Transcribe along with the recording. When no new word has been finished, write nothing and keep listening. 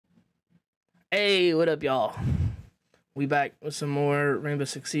Hey, what up, y'all? We back with some more Rainbow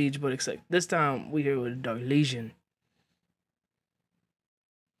Six Siege, but except this time we here with Dark Legion.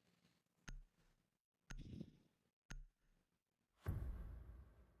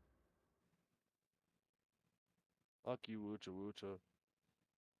 Fuck you, Woocha Woocha.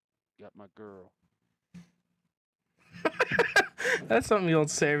 Got my girl. That's something you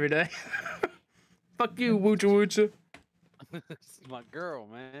don't say every day. Fuck you, Woocha Woocha. It's my girl,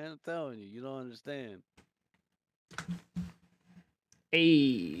 man. I'm telling you, you don't understand.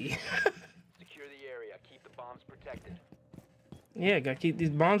 Hey. Secure the area. Keep the bombs protected. Yeah, gotta keep these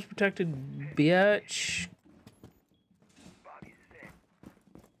bombs protected, bitch.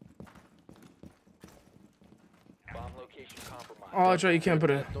 Bomb location compromised. Oh, that's right, you can't put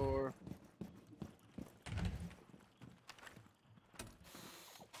a... That door.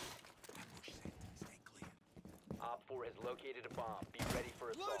 Op 4 has located a bomb. Be ready for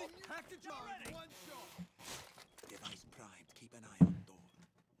assault. Package on one shot. Device primed. Keep an eye on door.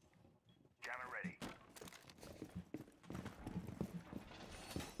 Jammer ready.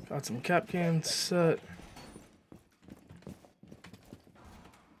 Got some cap cans set.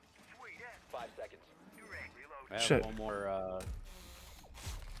 5 seconds. I have Shit. one more,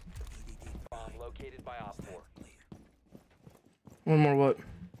 Bomb located by Op 4. One more what?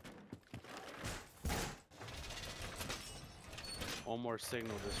 one more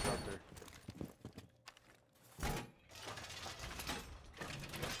signal disruptor.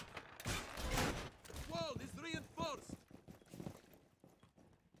 Wall is reinforced.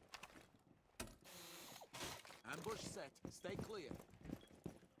 Ambush set. Stay clear.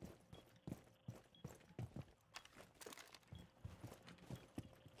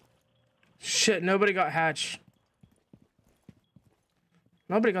 Shit, nobody got hatch.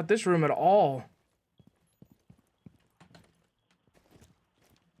 Nobody got this room at all.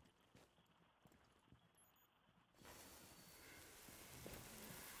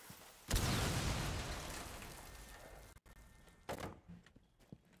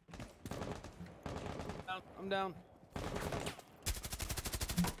 I'm down.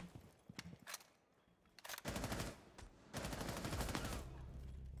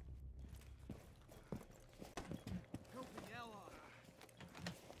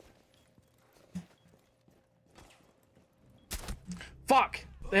 Fuck!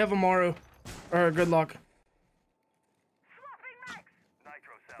 They have a Maru. Or a good luck.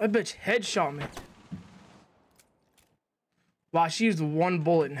 That bitch headshot me. Wow, she used one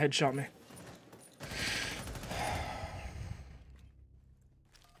bullet and headshot me.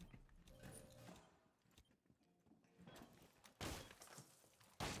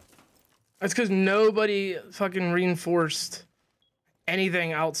 That's because nobody fucking reinforced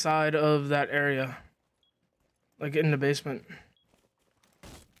anything outside of that area. Like in the basement.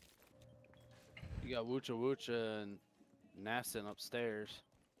 You got Woocha Woocha and Nassin upstairs.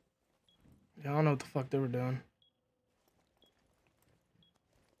 Yeah, I don't know what the fuck they were doing.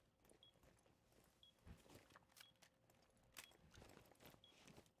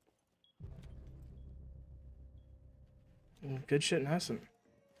 Good shit, Nascent.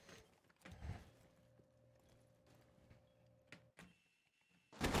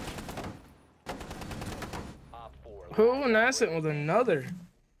 Op 4. Oh, Nascent with another.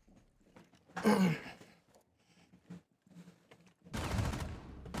 It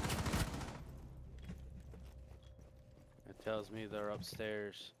tells me they're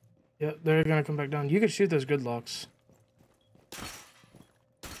upstairs. Yep, they're gonna come back down. You can shoot those good locks.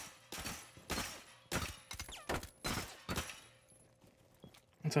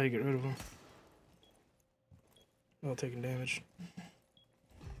 That's how you get rid of them. Without taking damage.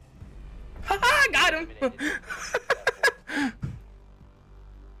 Haha, got him!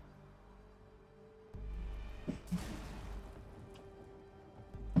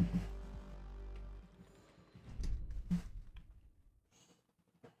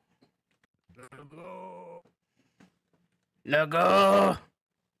 Lego!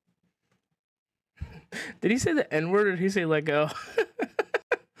 Did he say the N-word or did he say Lego? I have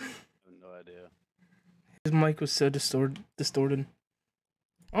no idea. His mic was so distorted.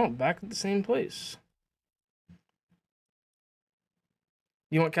 Oh, back at the same place.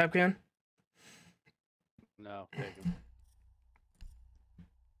 You want Capcan? No, take him.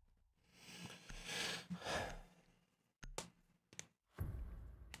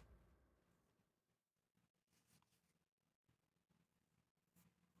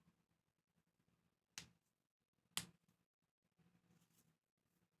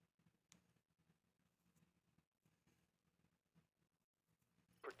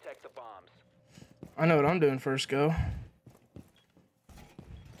 Protect the bombs. I know what I'm doing first go.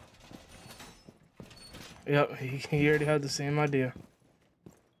 Yep, he already had the same idea.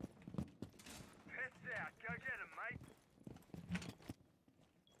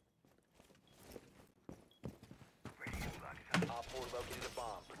 Op 4 located a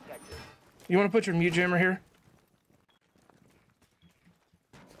bomb. Protect it. You want to put your mute jammer here?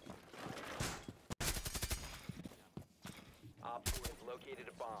 Op 4 has located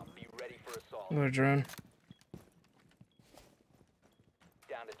a bomb. Be ready for assault. Another drone.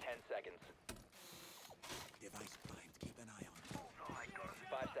 Down to 10 seconds. Device primed. Keep an eye on.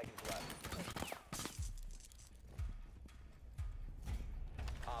 5 seconds left.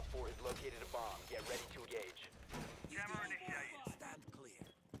 Op 4 has located a bomb. Get ready to engage. Jammer initiated. Stand clear.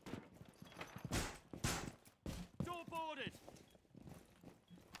 Door boarded.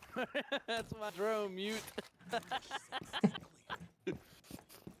 That's my drone mute. Stand clear.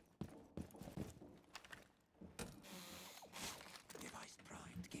 Device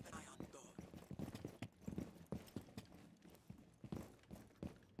primed. Keep an eye on door.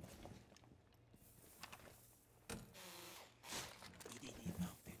 EDD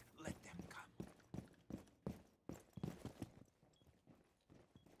mounted. Let them come.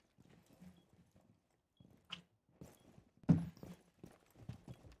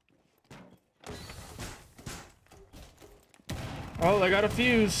 Oh, I got a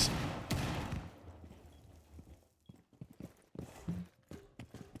fuse.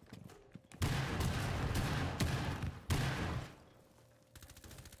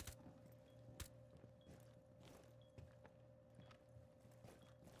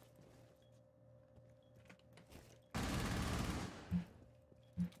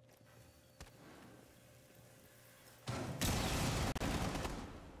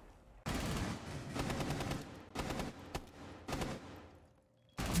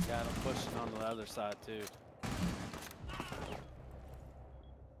 Got him pushing on the other side too.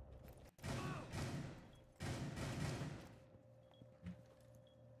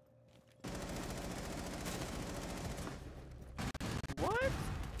 What?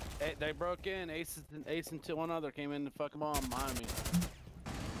 They broke in. Ace and two, one other came in the fucking bomb behind me.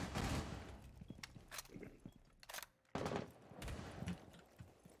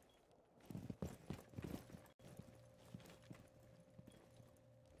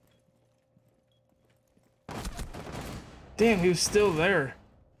 Damn, he was still there.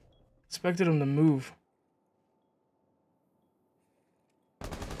 Expected him to move.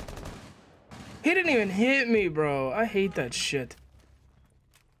 He didn't even hit me, bro. I hate that shit.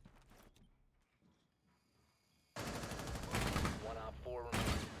 One Op 4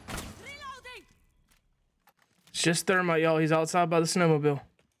 remains. It's just thermite, y'all. He's outside by the snowmobile.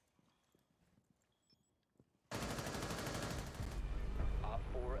 Op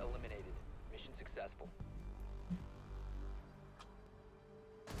 4 eliminated. Mission successful.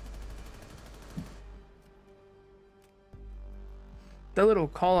 That little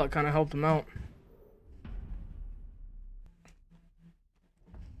call out kind of helped him out.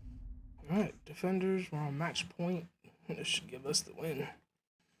 Alright, defenders, we're on match point. This should give us the win.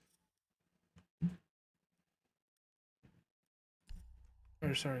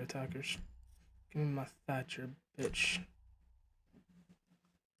 Or sorry, attackers. Give me my Thatcher, bitch.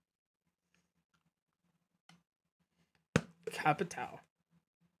 Capital.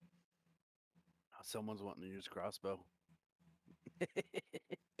 Someone's wanting to use crossbow.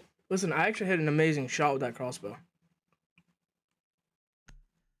 Listen, I actually hit an amazing shot with that crossbow.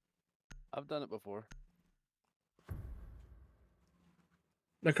 I've done it before.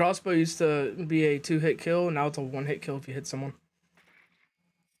 The crossbow used to be a 2-hit kill, and now it's a 1-hit kill if you hit someone.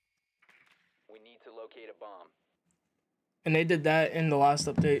 We need to locate a bomb. And they did that in the last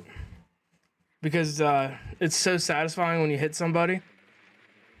update. Because it's so satisfying when you hit somebody.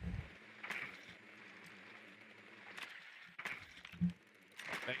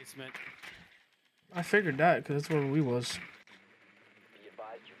 Basement. I figured that, because that's where we was. Be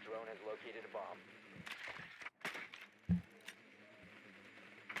advised your drone has located a bomb.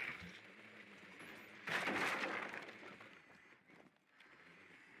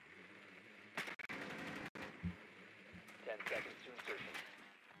 Ten seconds to insertion.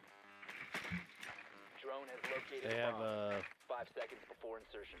 Drone has located They a have bomb. 5 seconds before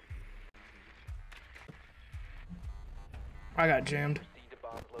insertion. I got jammed. Proceed to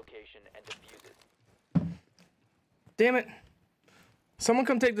bomb's location and defuse it. Damn it. Someone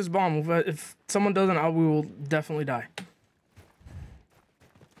come take this bomb. If someone doesn't, we will definitely die.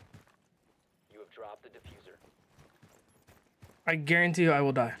 You have dropped the diffuser. I guarantee you I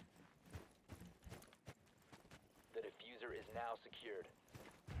will die. The diffuser is now secured.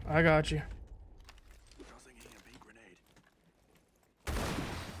 I got you. Tossing in a big grenade.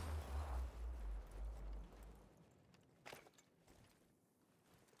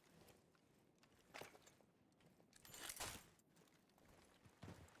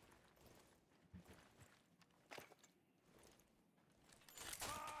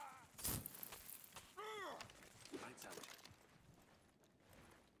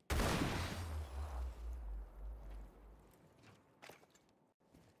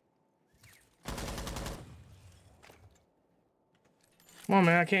 Come on,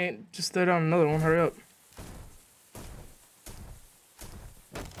 man. I can't just throw down another one. Hurry up.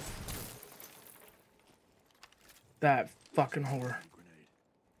 That fucking whore. Grenade.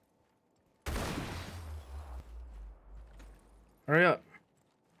 Hurry up.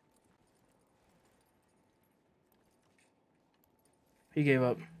 He gave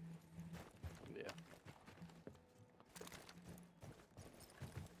up. Yeah.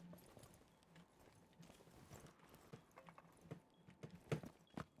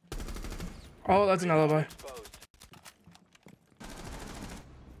 Oh, that's an alibi. Exposed.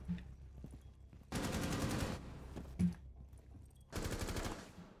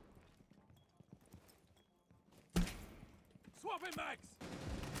 Swapping mags.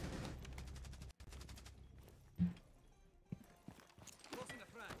 Closing the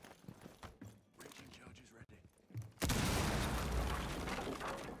frag. Breaching charges ready.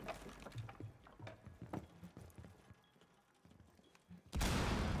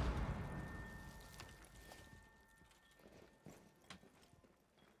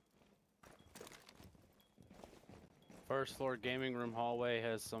 First floor gaming room hallway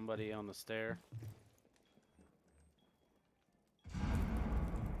has somebody on the stair.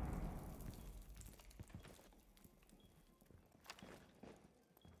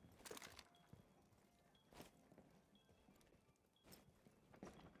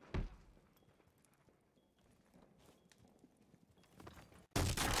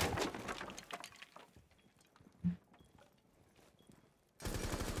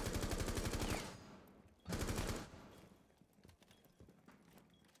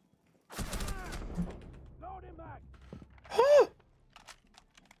 Loading mag.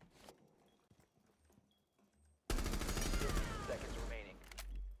 Seconds remaining.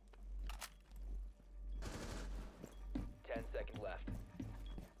 10 seconds left.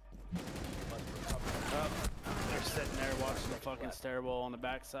 You must recover. They're sitting there watching the fucking stairwell on the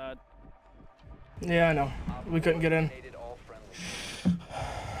backside. Yeah, I know. We couldn't get in. Eliminated all friendly.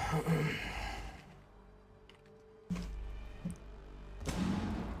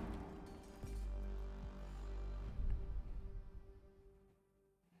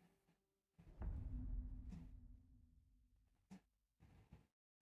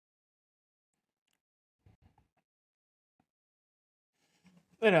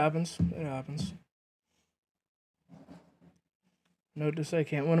 It happens. It happens. Note to say,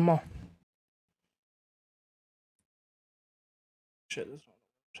 can't win them all. Shit, this one.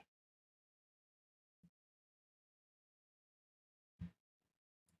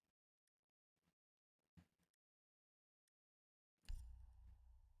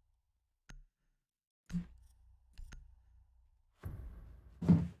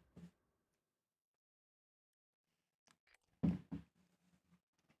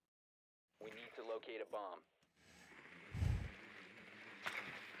 We need to locate a bomb.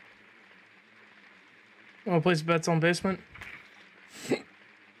 Want to place bets on basement? Drone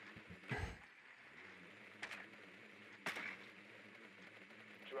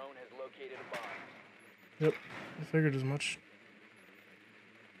has located a bomb. Yep, I figured as much.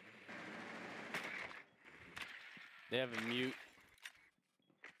 They have a mute.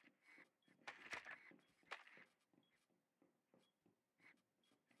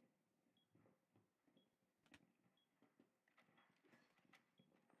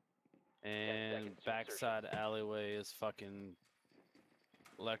 And seconds to backside alleyway is fucking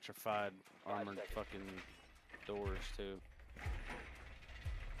electrified, armored seconds. fucking doors too.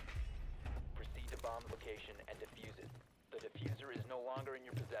 Proceed to bomb location and defuse it. The diffuser is no longer in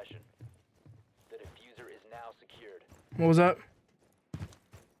your possession. The diffuser is now secured. What was that?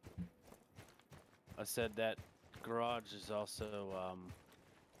 I said that garage is also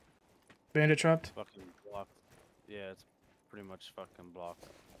Bandit trapped? fucking blocked. Yeah, it's pretty much fucking blocked.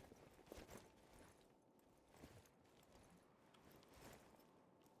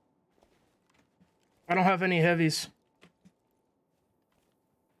 I don't have any heavies.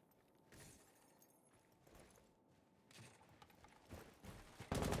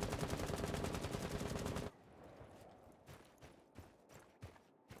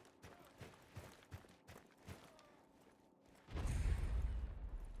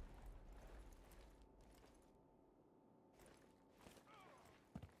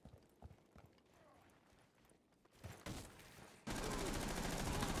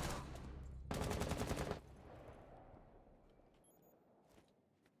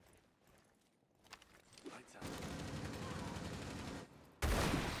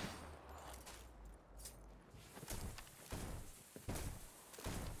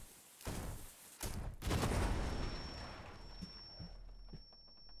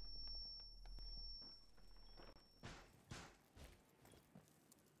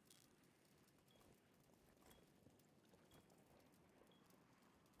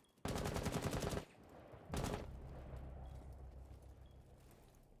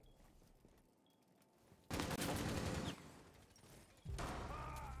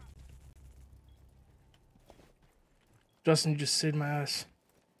 Justin, you just saved my ass.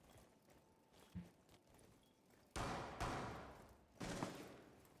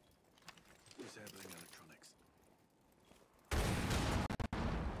 Disabling electronics.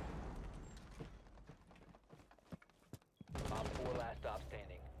 Op 4 last stop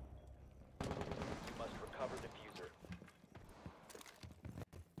standing. You must recover diffuser.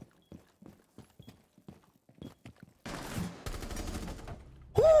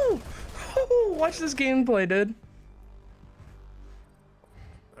 Woo! Watch this gameplay, dude.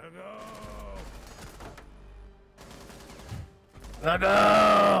 Let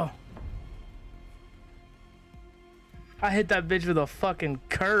go! I hit that bitch with a fucking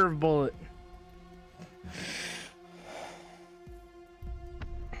curve bullet.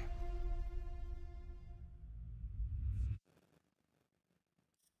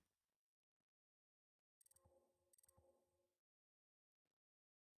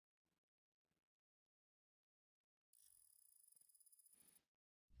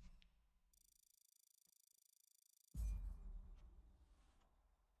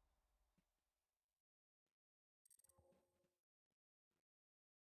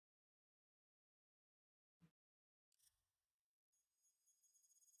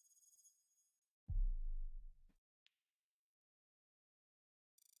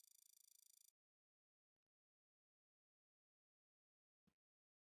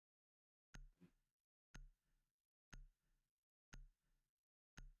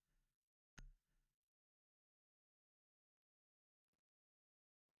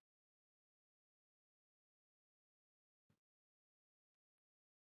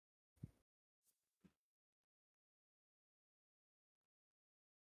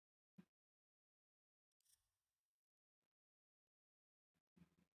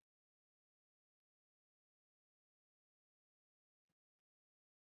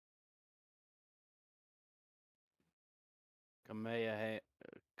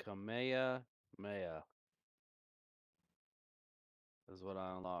 Kamehameha is what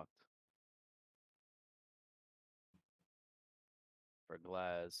I unlocked for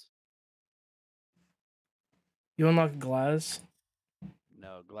Glaz. You unlock glass?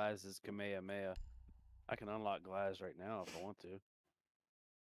 No, Glaz is Kamehameha. I can unlock Glaz right now if I want to.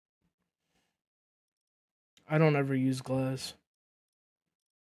 I don't ever use glass.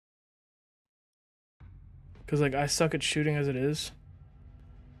 Cause like I suck at shooting as it is.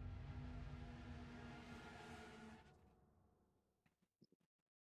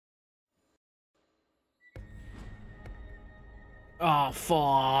 Oh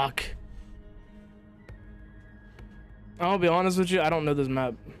fuck. I'll be honest with you, I don't know this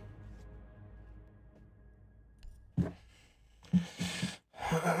map.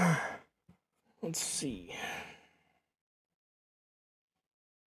 Let's see.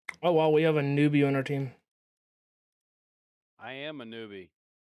 Oh wow, we have a newbie on our team. I am a newbie.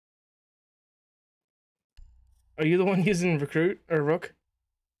 Are you the one using recruit or rook?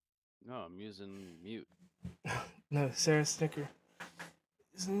 No, I'm using mute. No, Sarah Snicker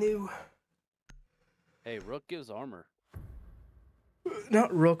is new. Hey, Rook gives armor.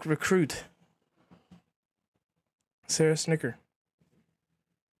 Not rook, recruit. Sarah Snicker.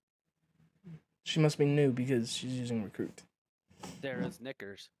 She must be new because she's using recruit. Sarah's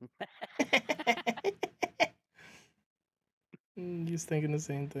knickers. He's thinking the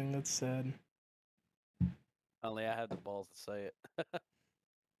same thing. That's sad. Only I had the balls to say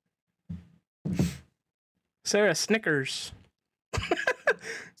it. Sarah Snickers.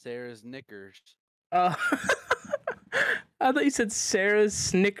 Sarah's knickers. I thought you said Sarah's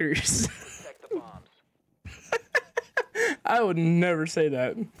Snickers. Protect the bombs. I would never say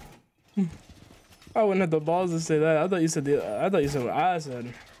that. I wouldn't have the balls to say that. I thought you said what I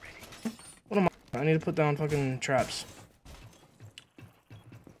said. What am I need to put down fucking traps.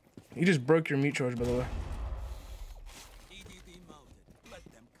 You just broke your mute charge, by the way. EDD mounted. Let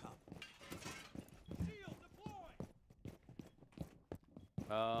them come.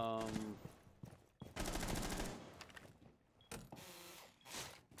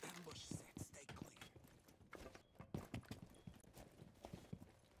 Ambush set. Stay clear.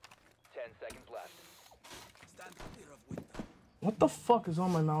 10 seconds left. Stand clear of window. What the fuck is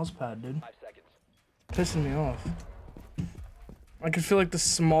on my mouse pad, dude? 5 seconds. Pissing me off. I can feel like the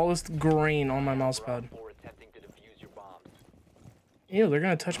smallest grain on my mouse pad. Or attempting to defuse your bombs. Ew, they're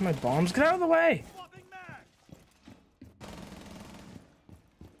gonna touch my bombs. Get out of the way!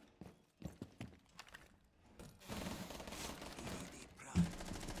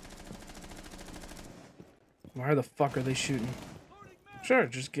 Why the fuck are they shooting? Sure,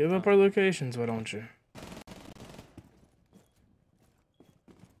 just give up our locations, why don't you?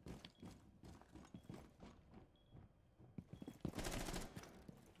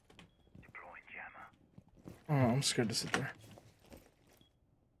 Oh, I'm scared to sit there.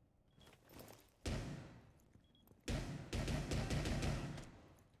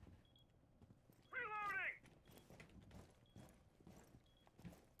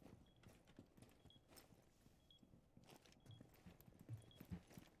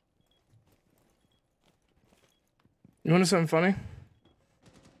 You want to know something funny?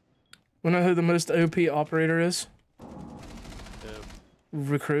 Wanna know who the most OP operator is?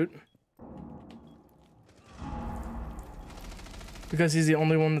 Recruit. Because he's the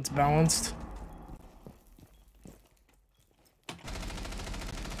only one that's balanced.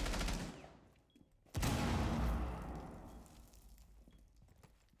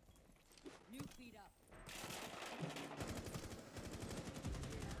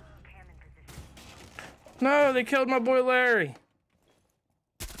 No, they killed my boy Larry.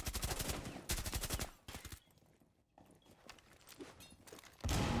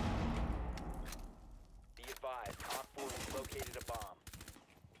 Be advised, Op 4 has located a bomb.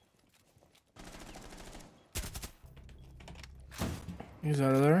 He's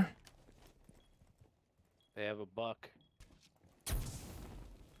out of there. They have a buck.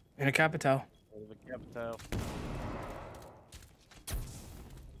 And a capital. They have a capital.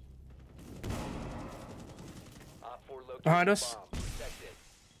 Op 4 located Behind a us. bomb. Protect it.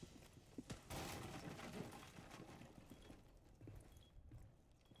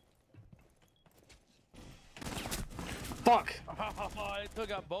 Fuck. Oh, it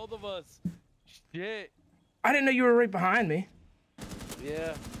took out both of us. Shit. I didn't know you were right behind me.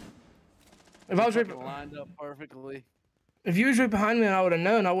 Yeah. If I was right, Fucking lined up perfectly. if you was right behind me and I would have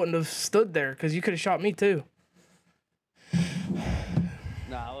known, I wouldn't have stood there because you could have shot me too.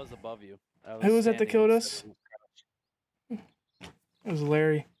 Nah, I was above you. Who was that that standing killed instead us? of- It was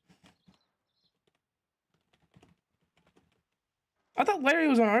Larry. I thought Larry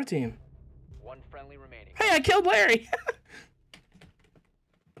was on our team. One friendly remaining. Hey, I killed Larry.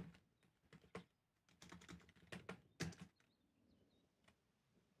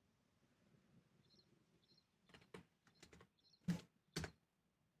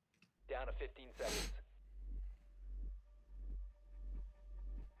 Down to 15 seconds.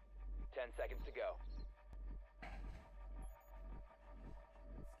 10 seconds to go.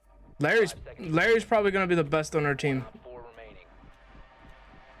 Larry's probably gonna be the best on our team. Op 4 remaining.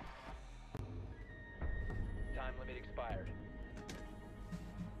 Time limit expired.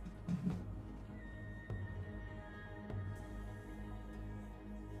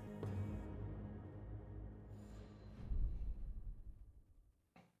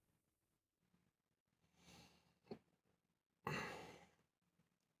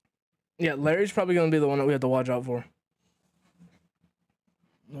 Yeah, Larry's probably gonna be the one that we have to watch out for.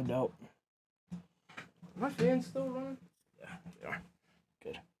 No doubt. Are my fans still running? Yeah, they are.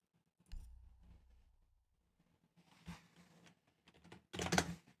 Good.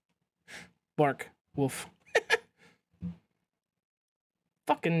 Bark. Wolf.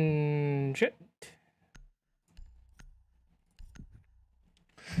 Fucking shit.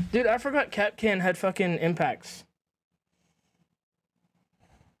 Dude, I forgot Capcan had fucking impacts.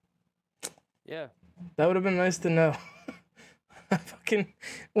 Yeah. That would have been nice to know. I fucking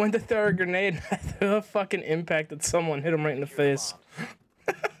went to throw a grenade and I threw a fucking impact at someone, hit him right in the face.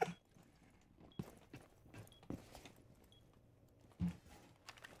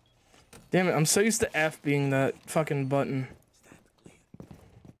 Damn it, I'm so used to F being that fucking button.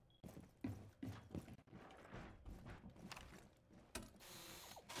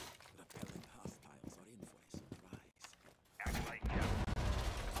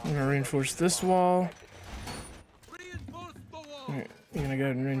 I'm gonna reinforce this wall. Alright, I'm gonna go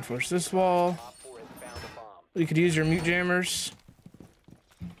ahead and reinforce this wall. Op 4 has found a bomb. You could use your mute jammers.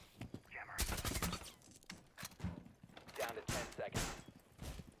 Down to 10 seconds.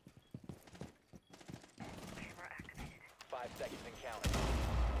 5 seconds and counting.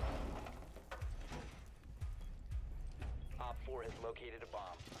 Op 4 has located a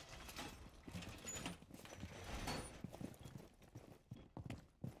bomb.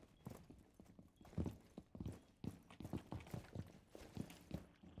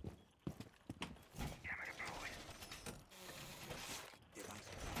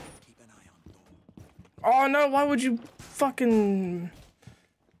 Keep an eye on door. Oh no, why would you fucking...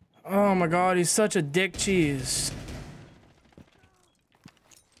 Oh my god, he's such a dick cheese.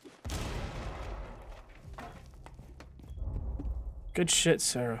 Good shit,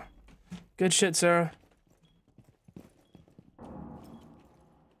 Sarah. Good shit, Sarah.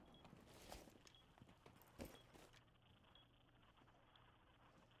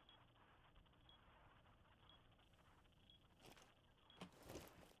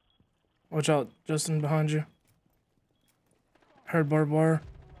 Watch out, Justin, behind you. Heard barbed wire.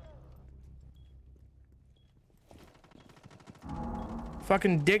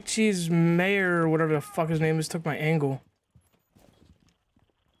 Fucking Dick Cheese Mayor or whatever the fuck his name is took my angle.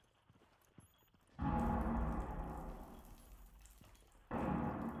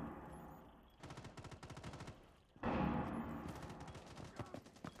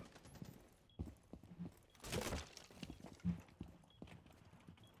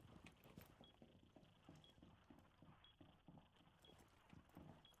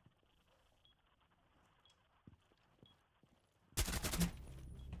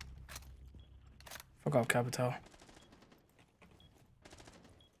 Fuck off, Capital.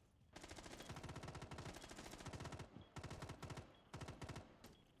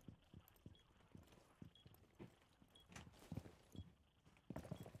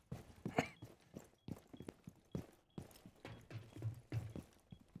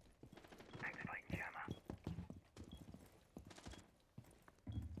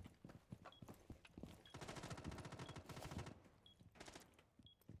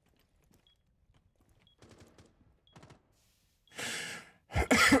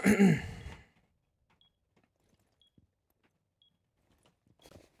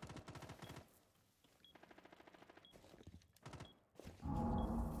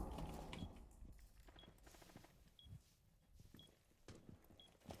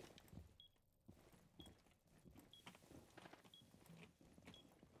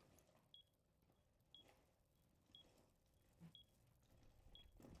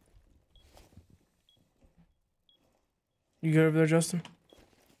 You good over there, Justin?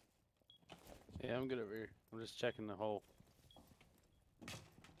 Yeah, I'm good over here. I'm just checking the hole.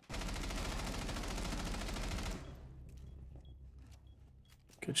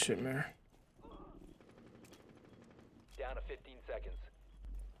 Good shit, Mayor. Down to 15 seconds.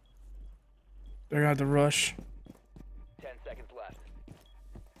 They're gonna have to rush. 10 seconds left.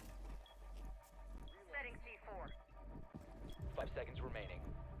 Setting C4. 5 seconds remaining.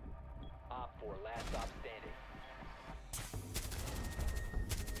 Op 4, last stop standing.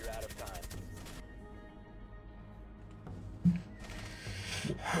 You're out of time.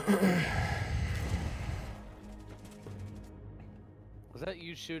 Was that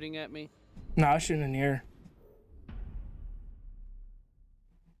you shooting at me? Nah, I was shooting in the air.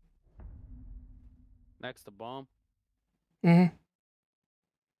 Next to bomb? Mm-hmm.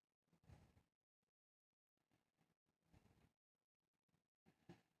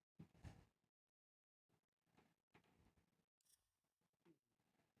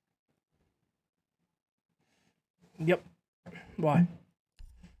 Yep. Why?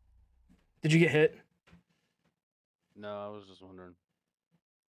 Did you get hit? No, I was just wondering.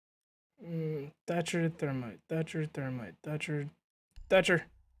 Thatcher, thermite. Thatcher, thermite. Thatcher. Thatcher.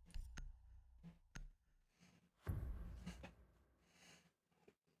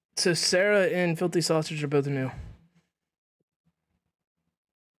 So Sarah and Filthy Sausage are both new.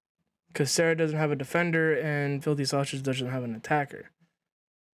 Because Sarah doesn't have a defender and Filthy Sausage doesn't have an attacker.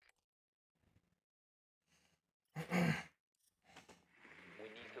 We need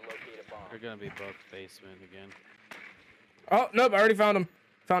to locate a bomb. They're gonna be both basement again. Oh, nope, I already found him.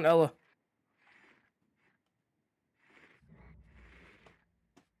 Found Ella.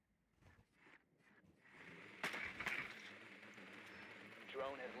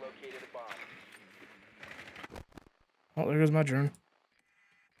 Drone has located a bomb. Oh, there goes my drone.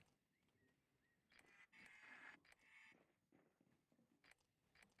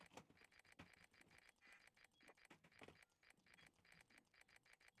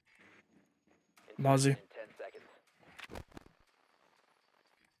 Mozzie. In 10 seconds.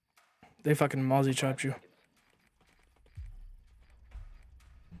 They fucking Mozzie trapped you.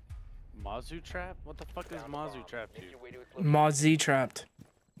 Mazu trap? What the fuck is Found the Mazu bomb. trapped Make you? your way to its location. Mozzie trapped.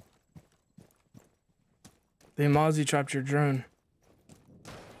 They Mozzie trapped your drone.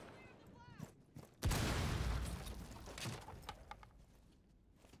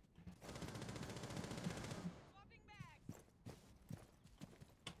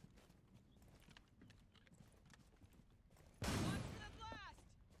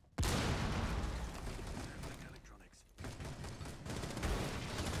 Electronics.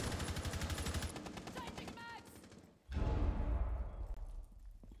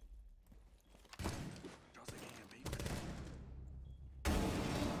 Tossing EMP.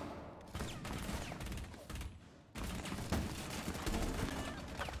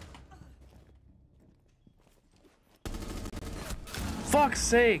 Fuck's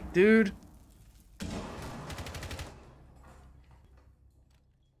sake, dude.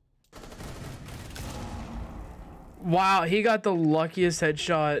 Wow, he got the luckiest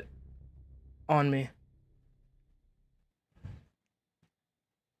headshot on me.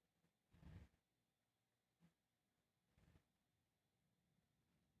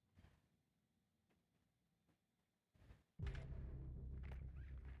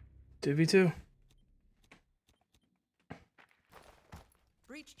 2v2.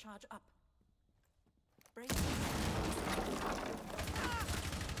 Breach charge up. Break.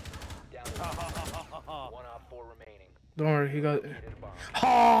 Down to one op 4 remaining. Don't worry, he got. Located a bomb.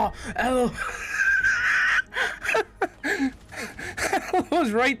 Oh, Elo. Elo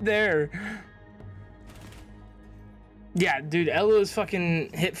was right there. Yeah, dude, Ella's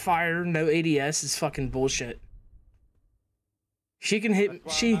fucking hip fire, no ADS is fucking bullshit. She can hit.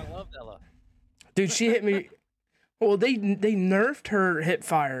 She. I love Ella. Dude, she hit me. Well, they nerfed her hip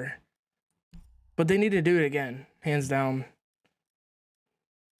fire, but they need to do it again, hands down.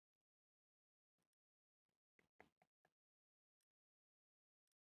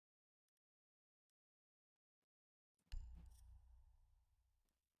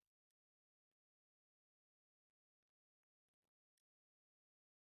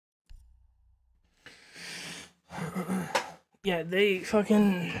 Yeah, they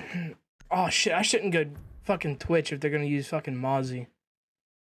fucking. Oh shit! I shouldn't go fucking Twitch if they're gonna use fucking Mozzie.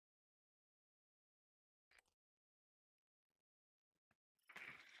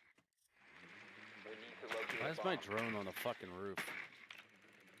 We need to locate Why a is my bomb. drone on the fucking roof?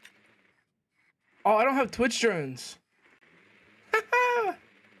 Oh, I don't have Twitch drones.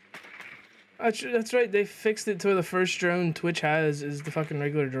 That's right. They fixed it to the first drone Twitch has is the fucking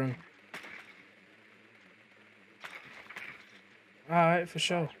regular drone. All right, for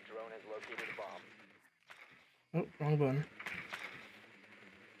sure. Your drone has located a bomb. Oh, wrong button.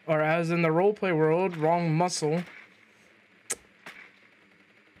 Or as in the roleplay world, wrong muscle.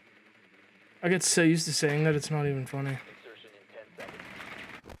 I get so used to saying that it's not even funny. Insertion in 10 seconds.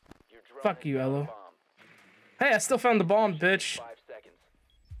 Your drone Fuck has you, found a Elo. bomb. Hey, I still found the bomb, bitch. 5 seconds.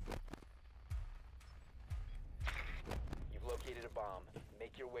 You've located a bomb.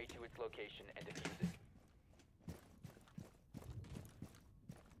 Make your way to its location and defuse it.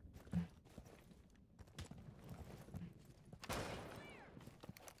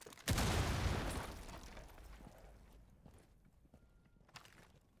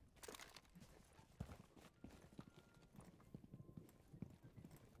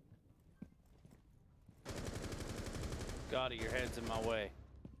 God, your head's in my way.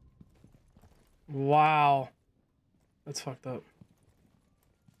 Wow. That's fucked up.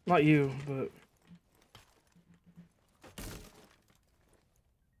 Not you, but...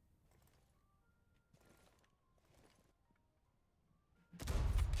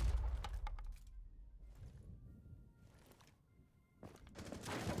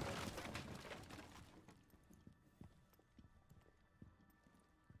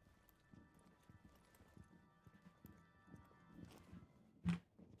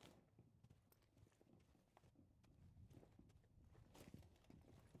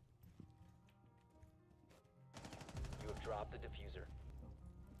 You have dropped the diffuser.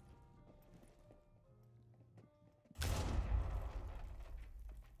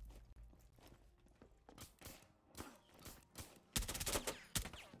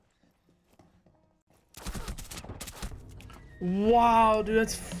 Wow, dude,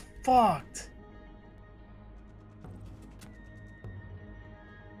 that's fucked.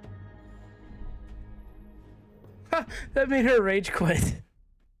 That made her rage quit.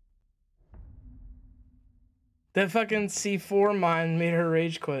 That fucking C4 mine made her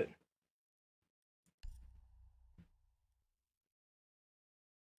rage quit.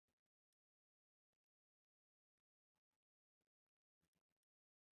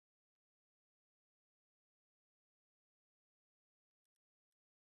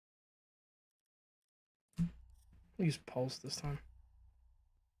 Use pulse this time.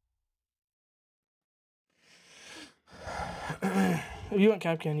 If you want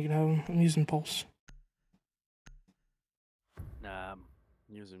Capcan, you can have him. I'm using pulse. Nah, I'm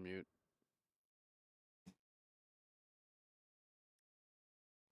using mute.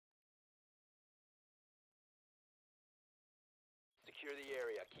 Secure the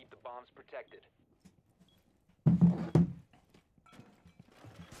area. Keep the bombs protected.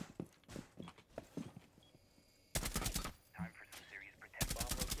 Time for some serious protection. Bomb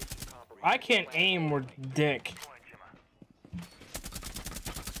location compromised. I can't aim or dick.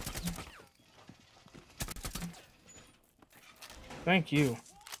 Thank you.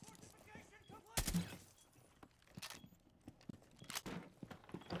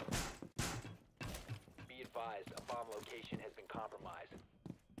 Be advised, a bomb location has been compromised.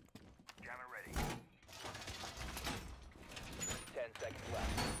 Jammer ready. 10 seconds left.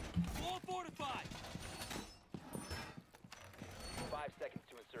 Wall fortified. 5 seconds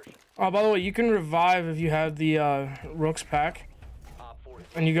to insertion. Oh, by the way, you can revive if you have the Rook's pack, Op 4 is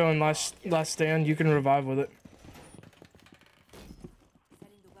and you go in last stand. You can revive with it.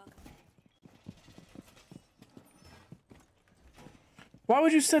 Setting the welcome.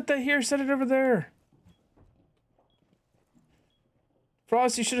 would you set that here? Set it over there.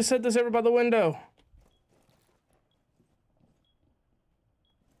 Frost, you should have set this over by the window.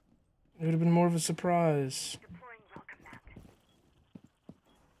 It would have been more of a surprise. Deploying welcome mat.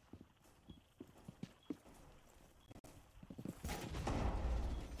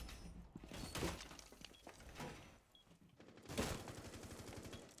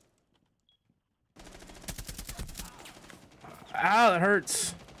 Ow, that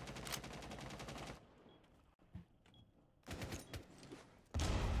hurts.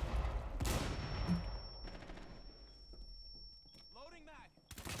 Loading mag.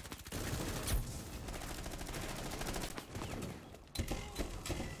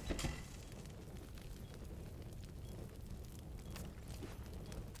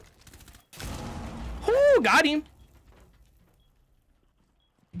 Whoo, got him.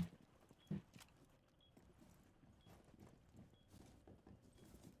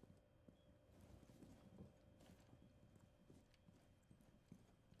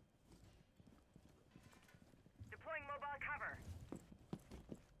 Deploying mobile cover.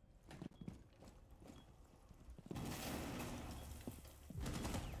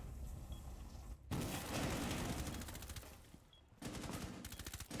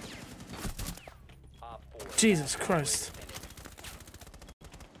 Op 4. Jesus Christ.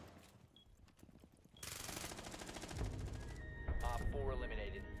 Op 4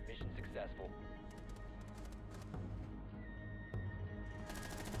 eliminated. Mission successful.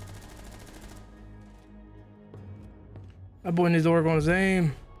 That boy needs to work on his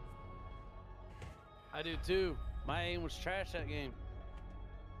aim. I do too. My aim was trash that game.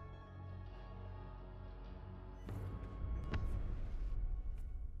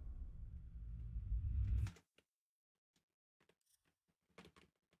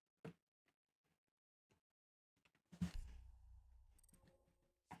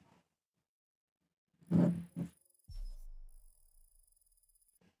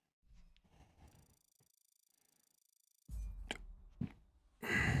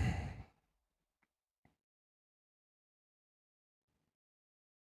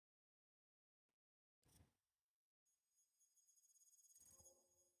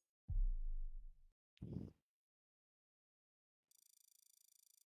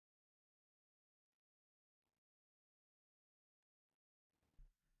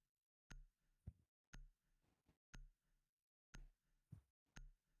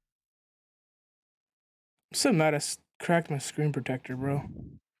 I'm so mad I cracked my screen protector, bro.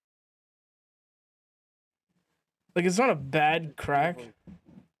 Like, it's not a bad crack.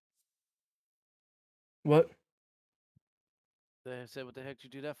 What? They said, what the heck did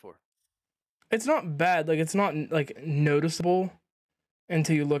you do that for? It's not bad. Like, it's not, like, noticeable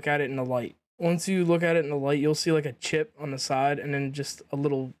until you look at it in the light. Once you look at it in the light, you'll see, like, a chip on the side and then just a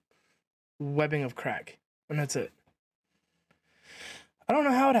little webbing of crack. And that's it. I don't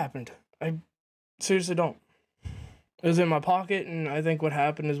know how it happened. I seriously don't. It was in my pocket, and I think what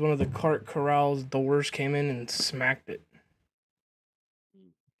happened is one of the cart corral's doors came in and smacked it.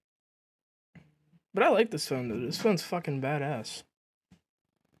 But I like this phone, though. This phone's fucking badass.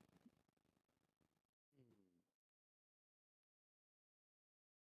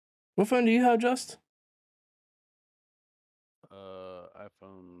 What phone do you have, Just?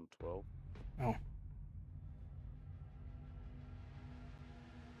 iPhone 12. Oh.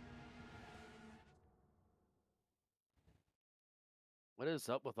 What is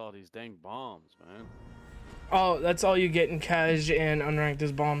up with all these dang bombs, man? Oh, that's all you get in Cash and Unranked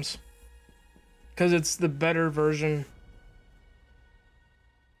is bombs. Because it's the better version.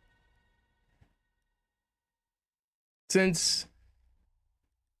 Since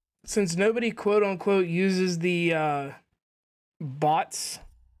nobody quote-unquote uses the bots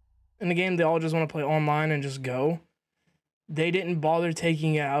in the game, they all just want to play online and just go. They didn't bother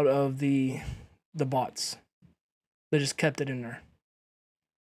taking it out of the bots. They just kept it in there.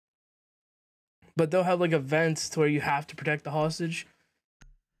 But they'll have like events to where you have to protect the hostage.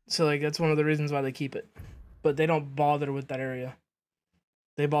 So like that's one of the reasons why they keep it. But they don't bother with that area.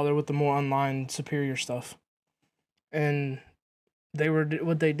 They bother with the more online superior stuff. And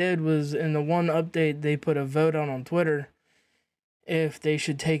what they did was in the one update they put a vote on Twitter if they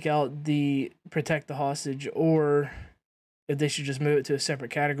should take out the protect the hostage or if they should just move it to a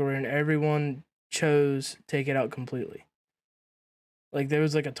separate category, and everyone chose take it out completely. Like there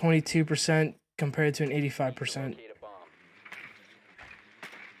was like a 22% compared to an 85%. Locate a bomb.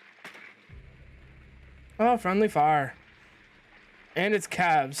 Oh, friendly fire. And it's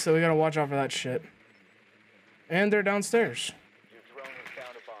Cavs, so we gotta watch out for that shit. And they're downstairs. Your drone has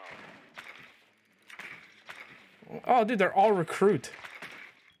found a bomb. Oh, dude, they're all recruit.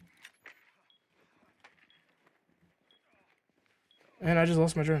 And I just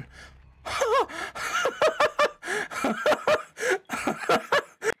lost my drone. I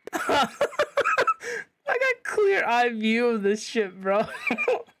got clear eye view of this shit, bro.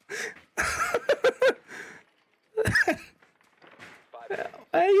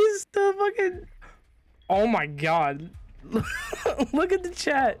 I used to fucking. Oh my god. Look at the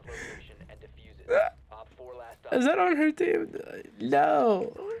chat. Location and defuse it. Op 4 last stop. Is that on her team?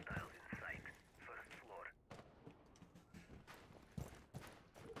 No.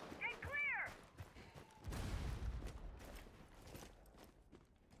 Get clear!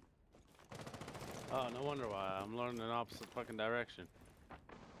 Oh, no wonder why. I'm learning the opposite fucking direction.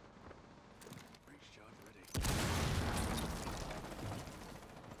 Breach charge ready.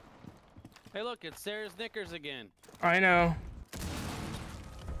 Hey, look, it's Sarah's Knickers again. I know.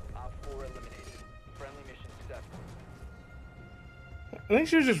 Op 4 eliminated. Friendly mission successful. I think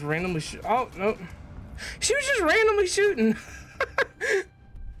she was just randomly Oh, no. She was just randomly shooting.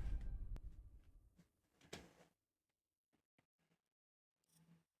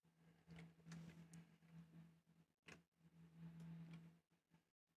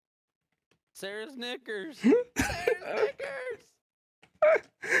 Sarah's Knickers. Sarah's Knickers.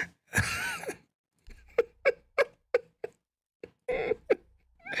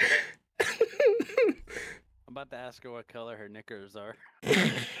 I'm about to ask her what color her knickers are.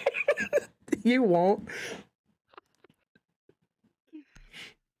 You won't.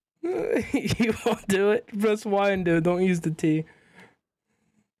 You won't do it. Press Y and do it. Don't use the T.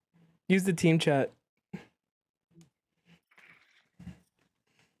 Use the team chat. Need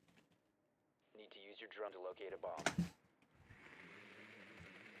to use your drone to locate a bomb.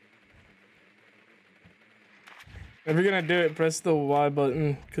 If you're gonna do it, press the Y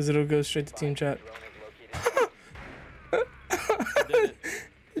button because it'll go straight to team chat. Drone is located. Did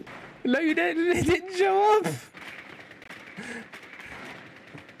it. No, you didn't. It didn't show up.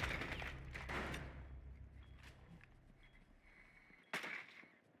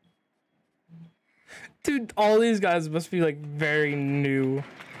 Dude, all these guys must be like very new.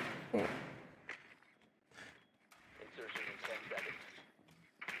 Insertion in 10 seconds.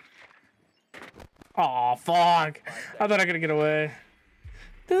 Aw, fuck. I thought I could get away.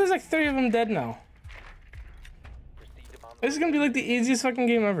 Dude, there's like 3 of them dead now. Proceed to bomb the This is gonna be like the easiest fucking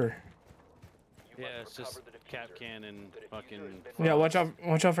game ever. You Yeah, must it's just recover the diffuser. Capcan and The diffuser fucking. has been Yeah, watch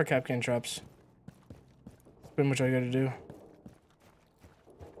out for Capcan traps. That's pretty much all you gotta do.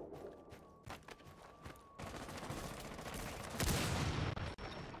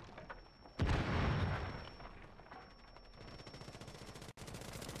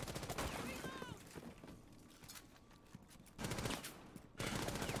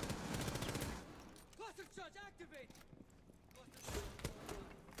 Cluster charge activate!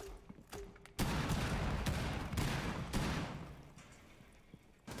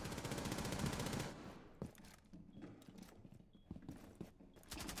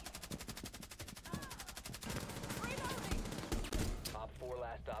 Op 4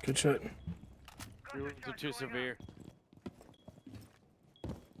 last stop. Good shit. Your wounds are too severe.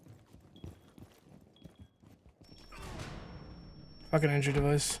 Fucking entry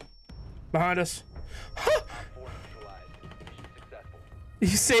device. Behind us. Op 4 neutralized. Mission successful. You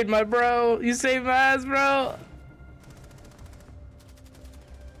saved my bro. You saved my ass, bro.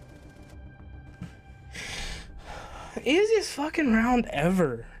 Easiest fucking round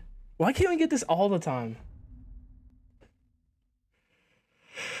ever. Why can't we get this all the time?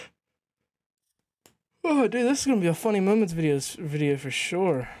 Oh, dude, this is gonna be a funny moments video for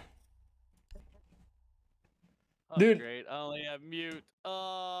sure. Oh, Dude. great. I only have mute.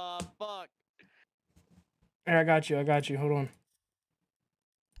 Oh, fuck. Here, I got you. I got you. Hold on.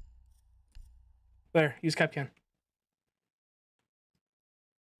 There, use Capcan.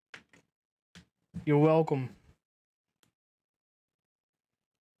 You're welcome.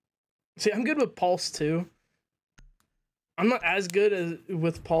 See, I'm good with Pulse too. I'm not as good as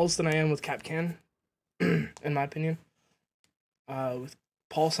with Pulse than I am with Capcan, in my opinion. With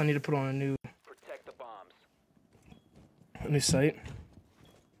Pulse, I need to put on Protect the bombs. a new sight.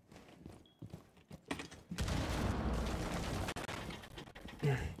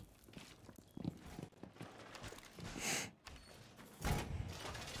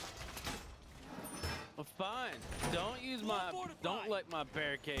 Well, fine. Don't use my. Don't let my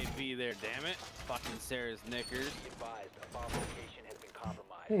barricade be there, damn it. Fucking Sarah's Knickers. Be advised, a bomb location has been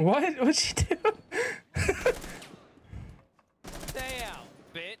compromised. What? What'd she do? Stay out,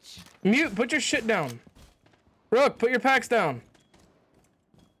 bitch. Mute, put your shit down. Rook, put your packs down.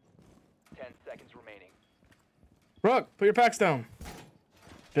 10 seconds remaining. Rook, put your packs down.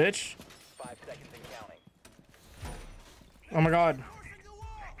 Bitch. 5 seconds and counting. Oh my god.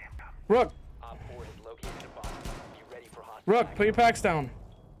 Rook! Op 4 has located a bomb. Be ready for hostile Rook, action. put your packs down.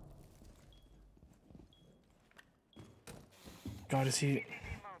 God, is he...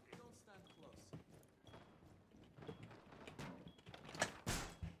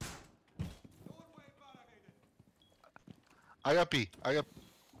 I got B. I got.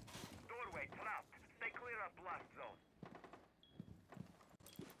 Doorway trapped. Stay clear of blast zone.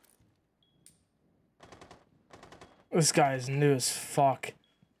 This guy is new as fuck.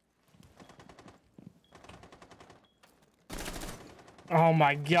 Oh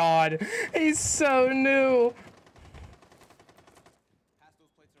my god. He's so new.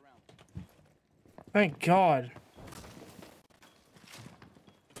 Thank God.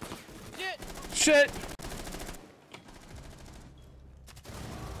 Shit.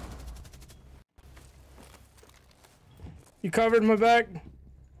 You covered my back?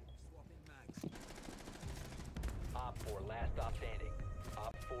 Op 4 last stop standing.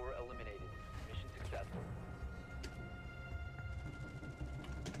 Op 4 eliminated. Mission successful.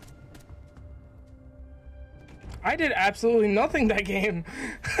 I did absolutely nothing that game.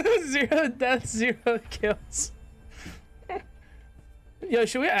 0 deaths, 0 kills. Yo,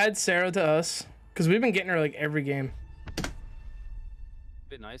 should we add Sarah to us? Because we've been getting her like every game.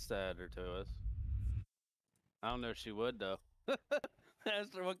 Be nice to add her to us. I don't know if she would though.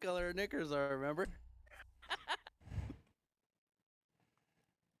 Asked her what color her knickers are, remember?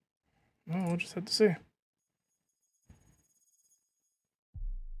 Oh, we'll just have to see.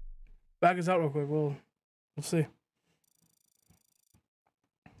 Back us out real quick. We'll see.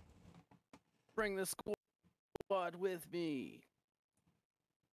 Bring the squad with me.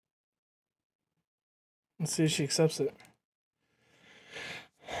 Let's see if she accepts it.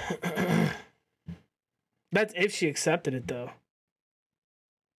 That's if she accepted it, though.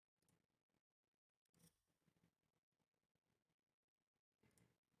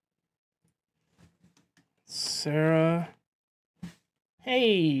 Sarah.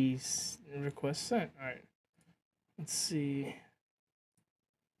 Hey, request sent. All right. Let's see.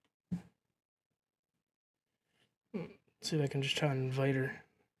 Let's see if I can just try and invite her.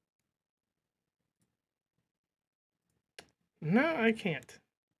 No, I can't.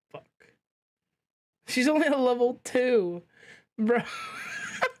 Fuck. She's only a level 2. Bro.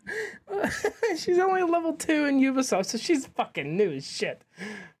 She's only a level 2 in Ubisoft, so she's fucking new as shit.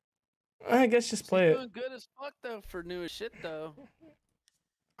 I guess just play She's it. doing good as fuck though for new as shit though.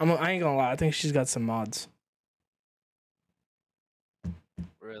 I ain't gonna lie, I think she's got some mods.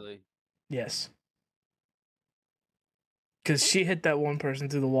 Really? Yes. Cause she hit that one person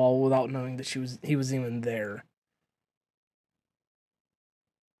through the wall without knowing that he was even there.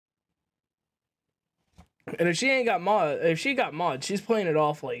 And if she got mod, she's playing it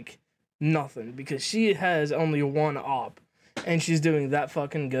off like nothing because she has only one op and she's doing that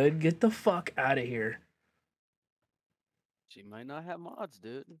fucking good. Get the fuck out of here. She might not have mods,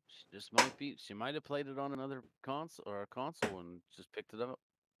 dude. She just might be. She might have played it on another console or a console and just picked it up.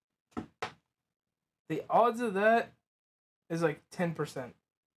 The odds of that is like 10%.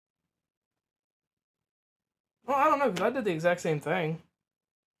 Well, I don't know because I did the exact same thing.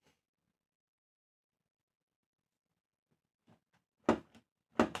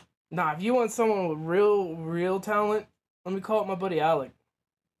 Nah, if you want someone with real talent, let me call up my buddy Alec.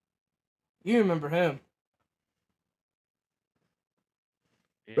 You remember him.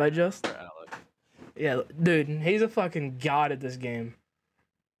 Yeah, Right, Just? for Alec. Yeah, dude, he's a fucking god at this game.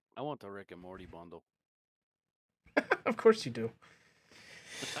 I want the Rick and Morty bundle. Of course you do.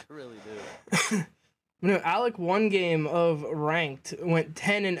 I really do. No, Alec one game of ranked went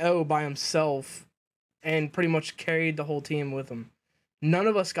 10-0 by himself and pretty much carried the whole team with him. None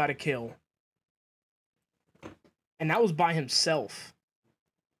of us got a kill. And that was by himself.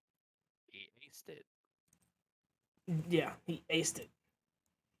 He aced it. Yeah, he aced it.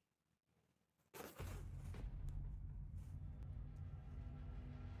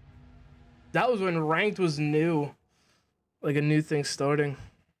 That was when ranked was new. Like a new thing starting.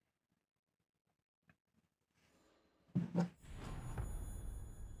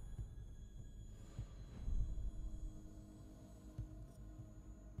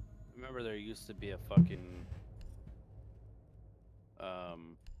 Remember there used to be a fucking a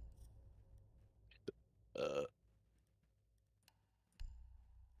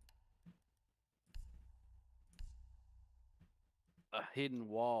hidden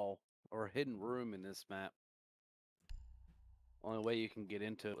wall or a hidden room in this map. Only way you can get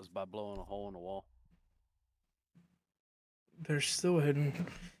into it was by blowing a hole in the wall. There's still a hidden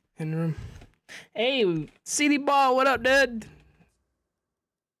room. Hey, CD Ball, what up, dude?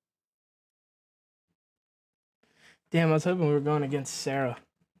 Damn, I was hoping we were going against Sarah.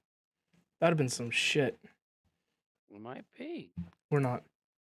 That'd have been some shit. It might be. We're not.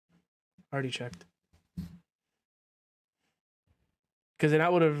 Already checked. Because then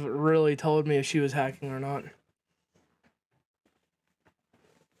that would have really told me if she was hacking or not.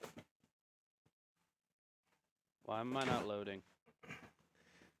 Why am I not loading?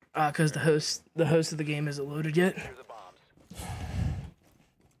 Because the host of the game isn't loaded yet. Secure the bombs.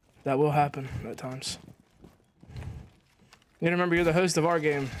 That will happen at times. You gotta remember, you're the host of our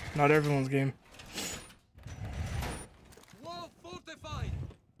game, not everyone's game. Wall fortified.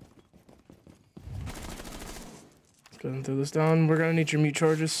 Let's go ahead and throw this down. We're gonna need your mute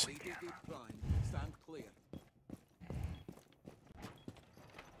charges. BTG Prime, stand clear.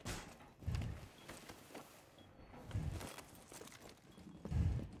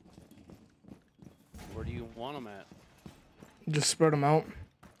 Where do you want them at? Just spread them out.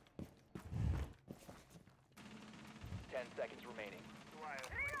 10 seconds remaining.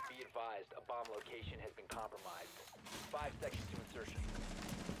 Be advised, a bomb location has been compromised. 5 seconds to insertion.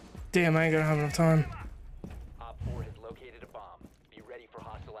 Damn, I ain't gonna have enough time. Op 4 has located a bomb. Be ready for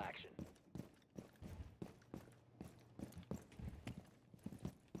hostile action.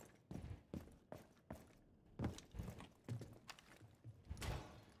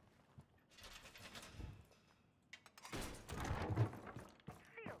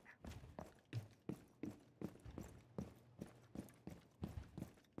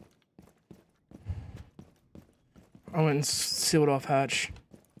 I went and sealed off hatch.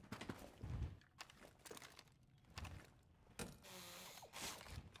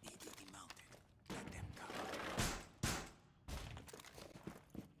 EDD mounted. Let them come.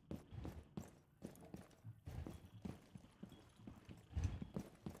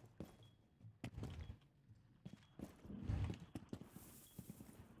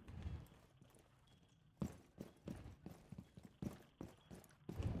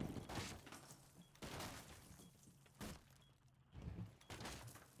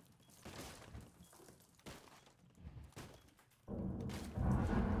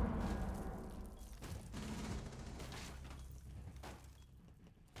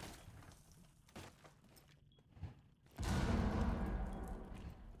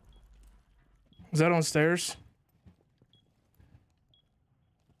 Is that on stairs?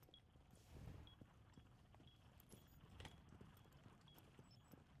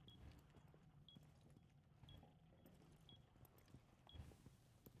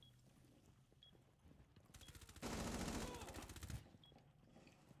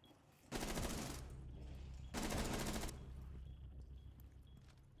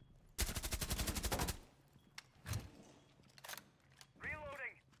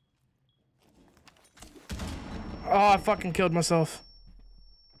 Reloading. Oh, I fucking killed myself.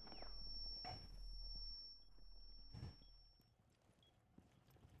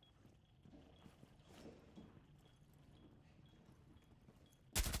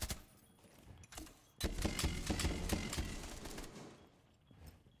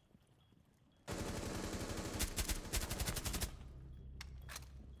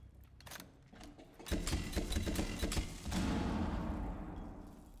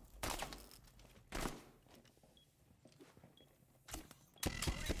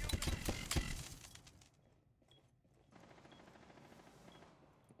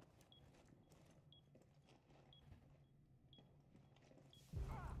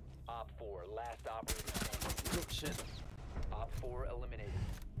 Op 4, last operator standing. Oh shit. Op 4 eliminated.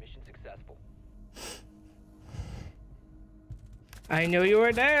 Mission successful. I knew you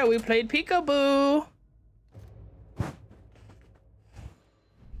were there. We played peekaboo.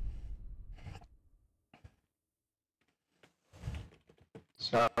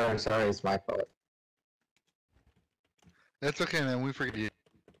 Sorry, it's my fault. That's okay, man. We forgive you.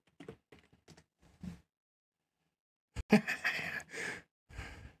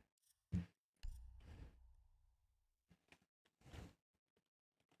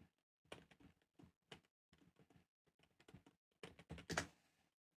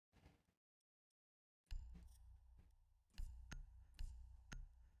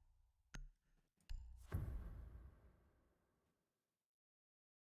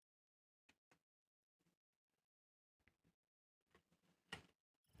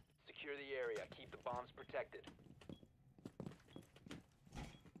 Secure the area. Keep the bombs protected.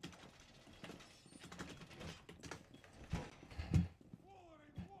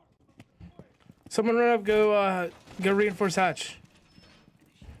 Someone run up, go reinforce hatch.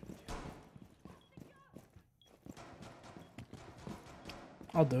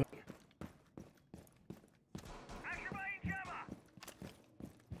 I'll do it. Activating jammer.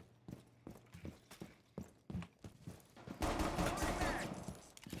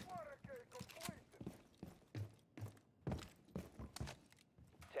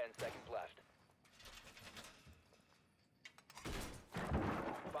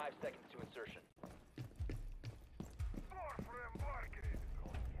 seconds to insertion. Floor frame market.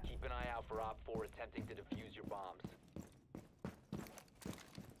 Keep an eye out for Op 4 attempting to defuse your bombs.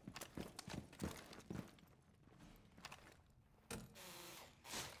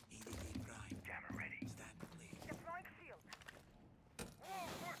 EDD prime. Camera ready. Stand clear. Deploying shield. Wall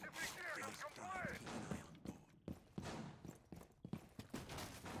fortification Base prime. complete.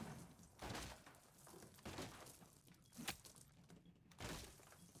 Keep an eye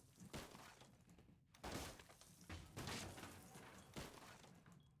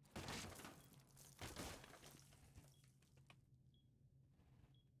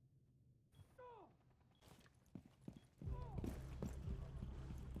on door.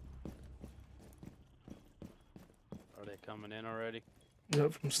 Are they coming in already?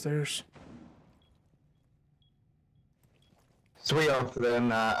 Yep, from stairs. 3 of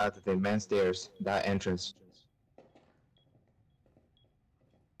them at the main stairs, that entrance.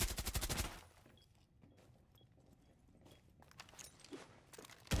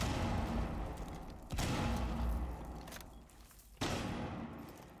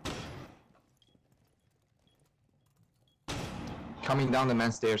 Coming down the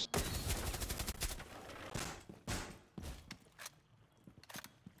main stairs.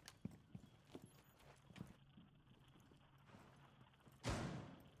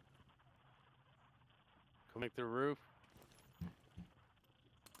 Coming through roof.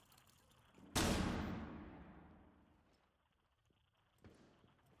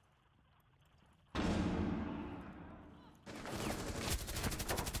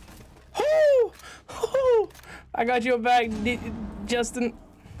 Woo! Woo! I got your back, Justin.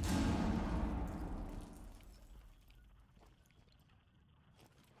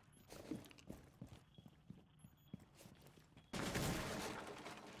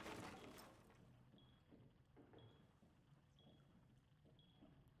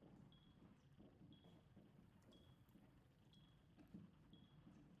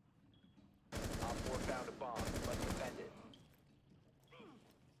 Op 4 found a bomb. Must defend it.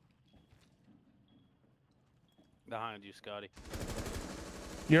 Behind you, Scotty.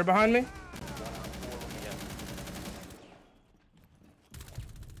 You're behind me? Yeah.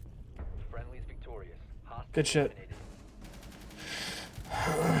 Friendly's victorious. Hostiles Good shit. eliminated.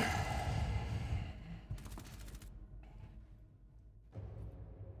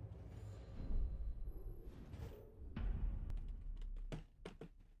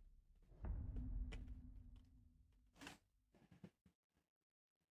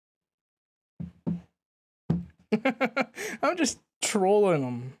 I'm just trolling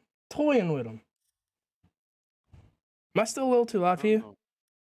them, toying with them. Am I still a little too loud for you?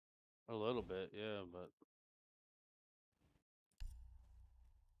 A little bit, yeah, but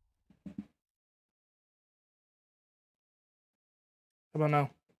How about now?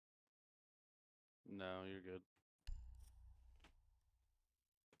 no, you're good.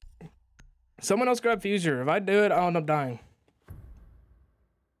 Someone else grab Fuser. If I do it, I'll end up dying.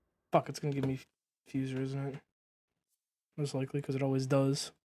 Fuck, it's gonna give me Fuser, isn't it? Most likely, because it always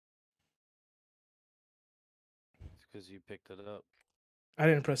does. It's because you picked it up. I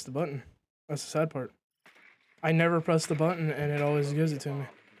didn't press the button. That's the sad part. I never press the button, and it always gives it to me.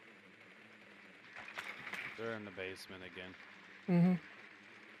 They're in the basement again. Mm-hmm.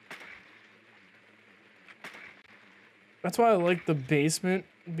 That's why I like the basement,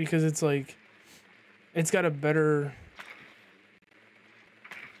 because it's like, it's got a better...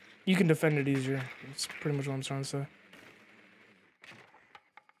 You can defend it easier. That's pretty much what I'm trying to say.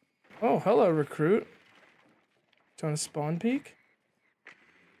 Oh, hello, recruit. Trying to spawn peek?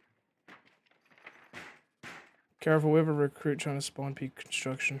 Careful, we have a recruit trying to spawn peek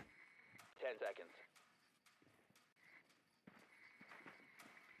construction. 10 seconds.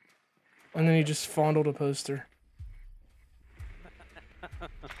 And then he just fondled a poster.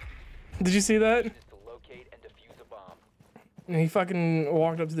 Did you see that? Is to locate and defuse a bomb. And he fucking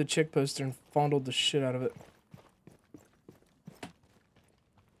walked up to the chick poster and fondled the shit out of it.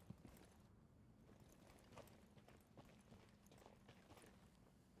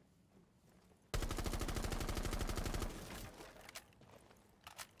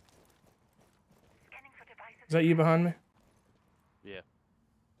 Scanning for devices. Is that you behind me? Yeah.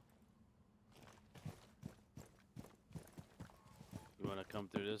 You want to come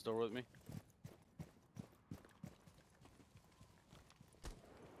through this door with me?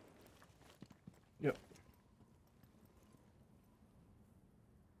 Yep.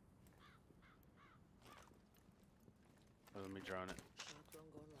 Let me drone it.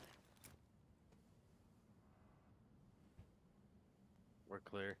 We're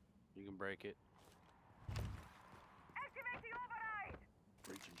clear. You can break it. Activate the override.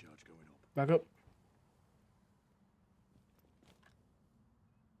 Breaching charge going up. Back up.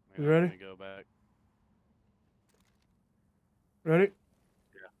 Maybe You I'm ready? gonna go back. Ready?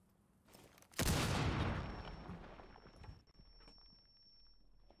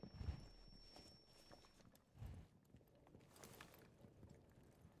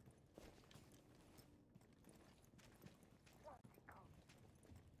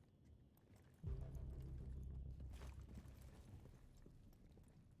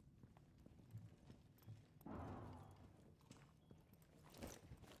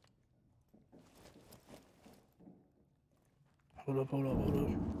 Hold up, hold up,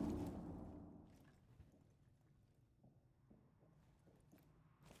 hold up.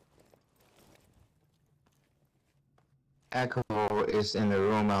 Echo is in the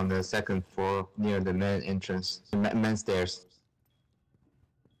room on the second floor near the main entrance, the main stairs.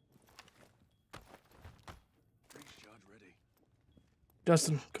 Breach charge ready.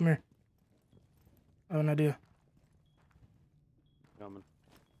 Justin, come here. I have an idea. Coming.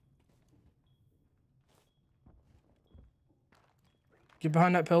 Get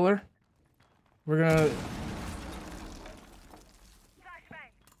behind that pillar. We're gonna...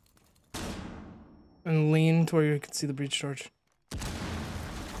 And lean to where you can see the breach charge.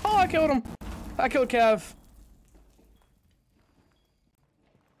 Oh, I killed him! I killed Cav.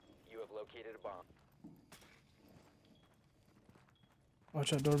 You have located a bomb.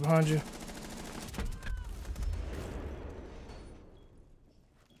 Watch that door behind you.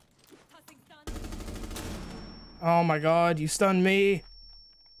 Oh my god, you stunned me.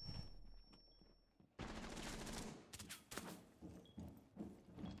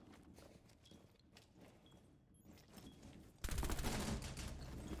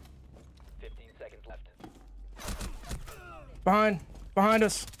 Behind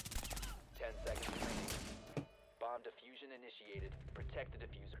us. 10 seconds remaining. Bomb diffusion initiated. Protect the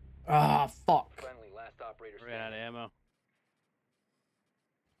diffuser. Ah, fuck. Friendly, last operator Ran out of standing. ammo.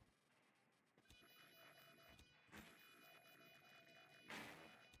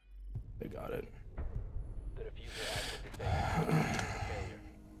 They got it. The diffuser has been disabled. Failure.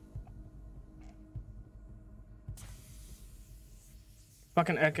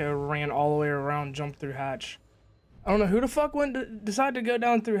 Fucking Echo ran all the way around, jumped through hatch. I don't know who the fuck went to decide to go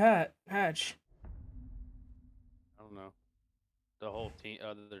down through hatch. I don't know. The whole team,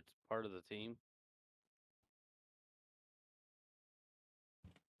 other part of the team.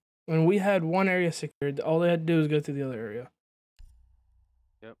 When we had one area secured, all they had to do was go through the other area.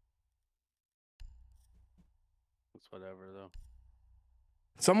 Yep. It's whatever though.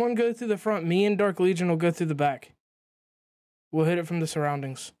 Someone go through the front. Me and Dark Legion will go through the back. We'll hit it from the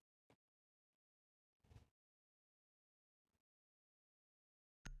surroundings.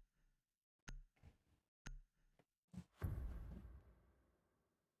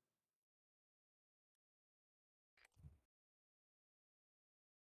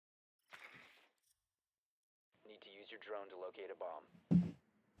 Need to use your drone to locate a bomb.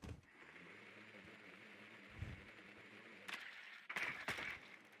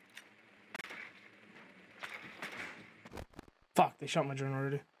 Fuck, they shot my drone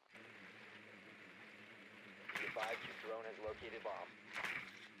already. Be advised your drone has located bomb.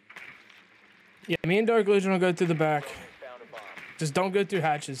 Yeah, me and Dark Legion will go through the back. Drone has found a bomb. Just don't go through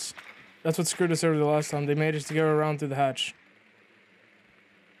hatches. That's what screwed us over the last time. They made us to go around through the hatch.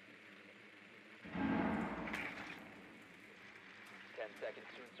 10 seconds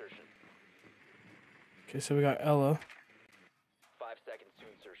to insertion. Okay, so we got Ella. 5 seconds to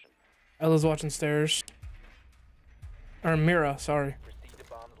insertion. Ella's watching stairs. Or Mira, sorry. Proceed to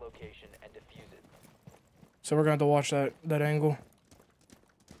bomb's location and defuse it. So we're going to have to watch that angle.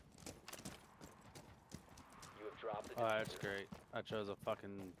 You have dropped the Oh, that's diffuser. great. I chose a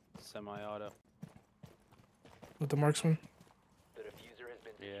fucking semi-auto. With the marksman. The diffuser has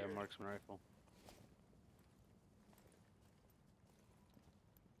been Yeah, secured. marksman rifle.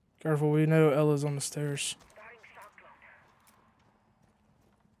 Careful, we know Ella's on the stairs.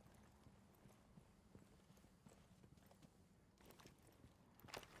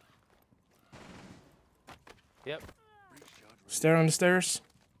 Yep. Breach charge ready. Stair on the stairs.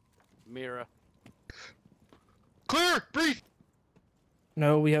 Mira. Clear! Breach!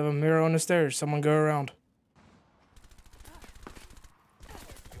 No, we have a mirror on the stairs. Someone go around.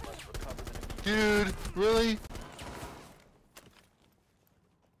 You must recover the diffuser. Dude, really?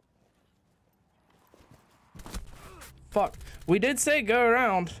 Fuck. We did say go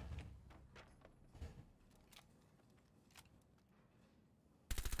around.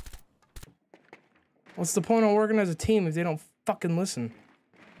 What's the point of working as a team if they don't fucking listen?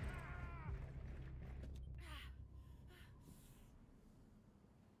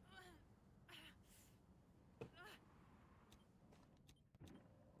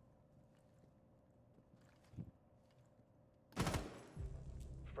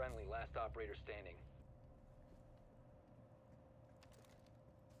 last operator standing.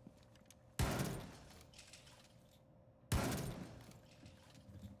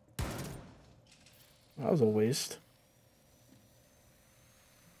 That was a waste.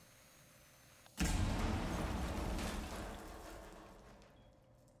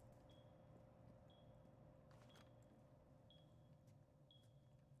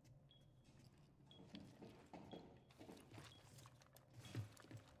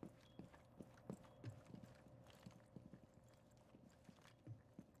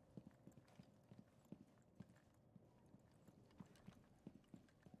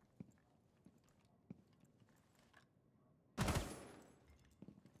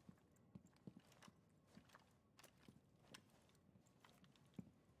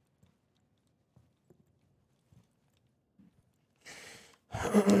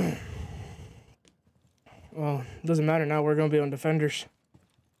 Well, it doesn't matter now. We're going to be on defenders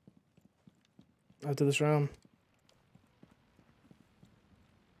after this round.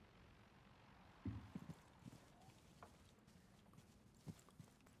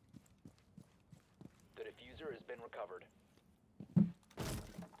 The diffuser has been recovered.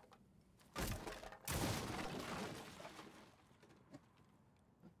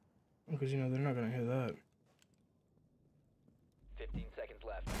 Because, you know, they're not going to hear that. 15 seconds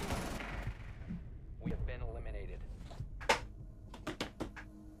left. We have been eliminated.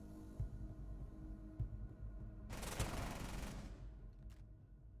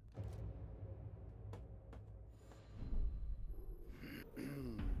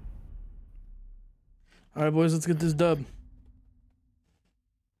 All right, boys, let's get this dub.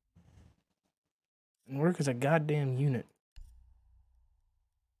 And work as a goddamn unit.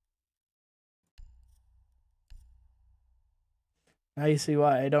 Now you see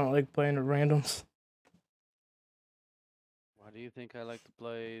why I don't like playing with randoms. Why do you think I like to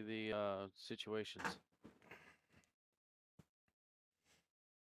play the situations?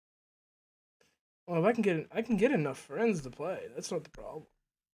 Well, if I can get enough friends to play. That's not the problem.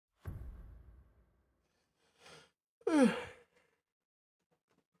 Like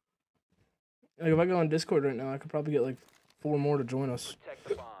if I go on Discord right now, I could probably get like 4 more to join us. Protect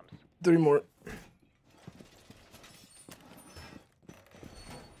the bombs. 3 more.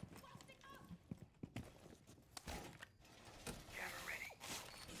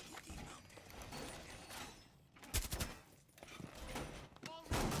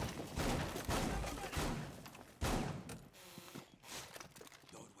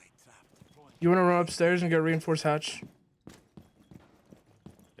 You want to run upstairs and get a reinforced hatch?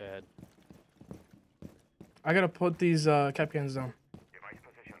 Go ahead. I gotta put these cap cans down. Device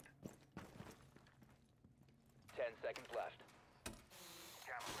positioned. 10 seconds left.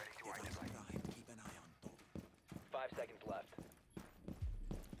 Camera ready to activate. Keep an eye on door. 5 seconds left.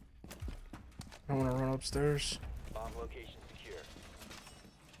 I want to run upstairs. Bomb location secure.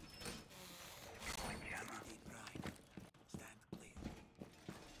 Indeed, Brian. Stand clear.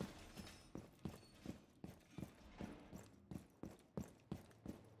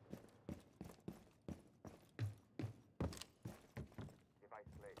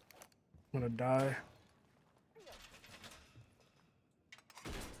 Device placed. I'm gonna die.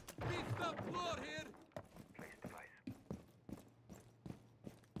 Place device.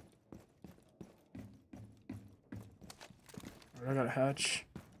 Alright, I got a hatch.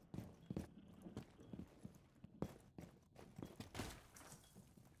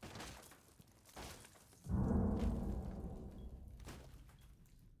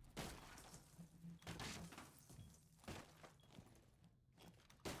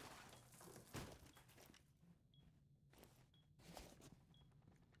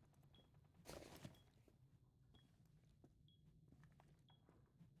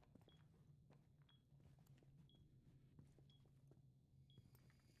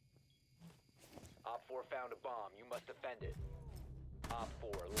 Op 4 found a bomb. You must defend it. Op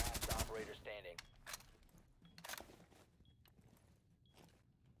 4, last operator standing.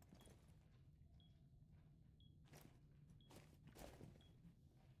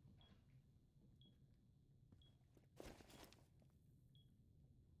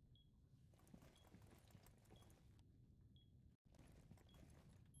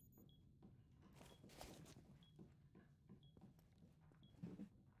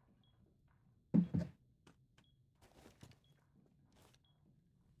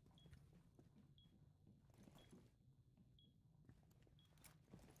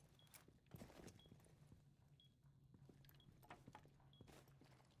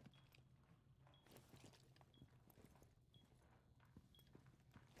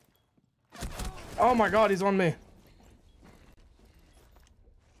 Oh my god, he's on me.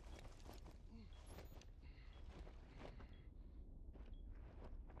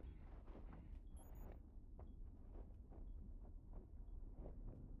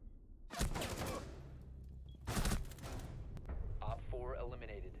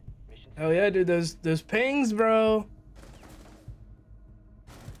 Hell yeah, dude. Those pings, bro.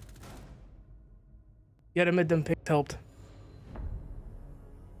 You gotta admit them pings helped.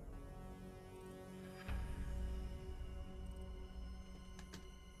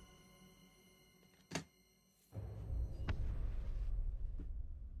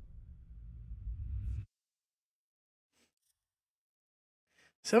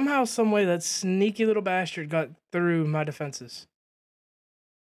 Somehow, some way, that sneaky little bastard got through my defenses.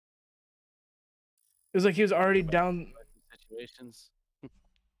 It was like he was already down. Situations.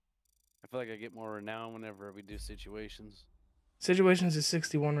 I feel like I get more renown whenever we do situations. Situations is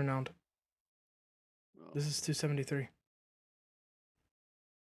 61 renowned. Oh, This is 273.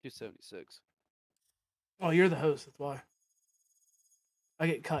 276. Oh, you're the host. That's why. I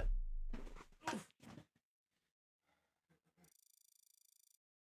get cut.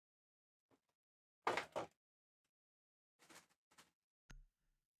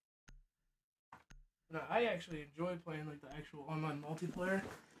 No, I actually enjoy playing like the actual online multiplayer.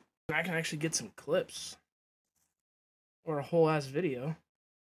 And I can actually get some clips. Or a whole ass video.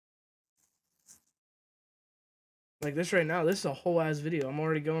 Like this right now, this is a whole ass video. I'm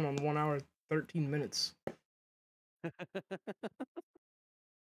already going on 1 hour, 13 minutes.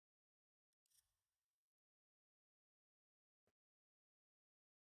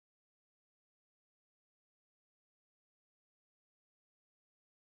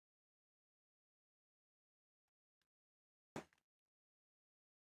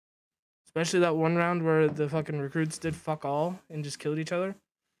 Especially that one round where the fucking recruits did fuck all and just killed each other.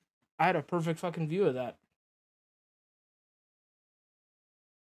 I had a perfect fucking view of that.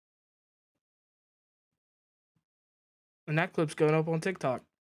 And that clip's going up on TikTok.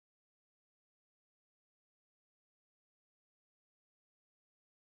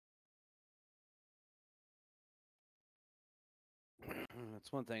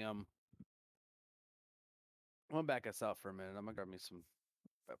 That's one thing. I'm gonna back us out for a minute. I'm gonna grab me some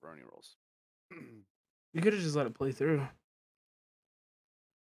pepperoni rolls. You could have just let it play through. I'll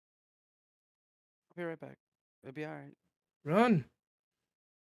be right back. It'll be all right. Run.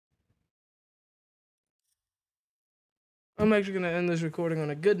 I'm actually going to end this recording on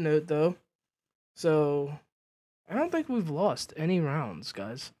a good note, though. So, I don't think we've lost any rounds,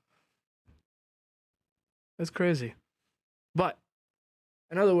 guys. That's crazy. But,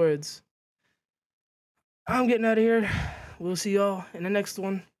 in other words, I'm getting out of here. We'll see y'all in the next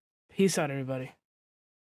one. Peace out, everybody.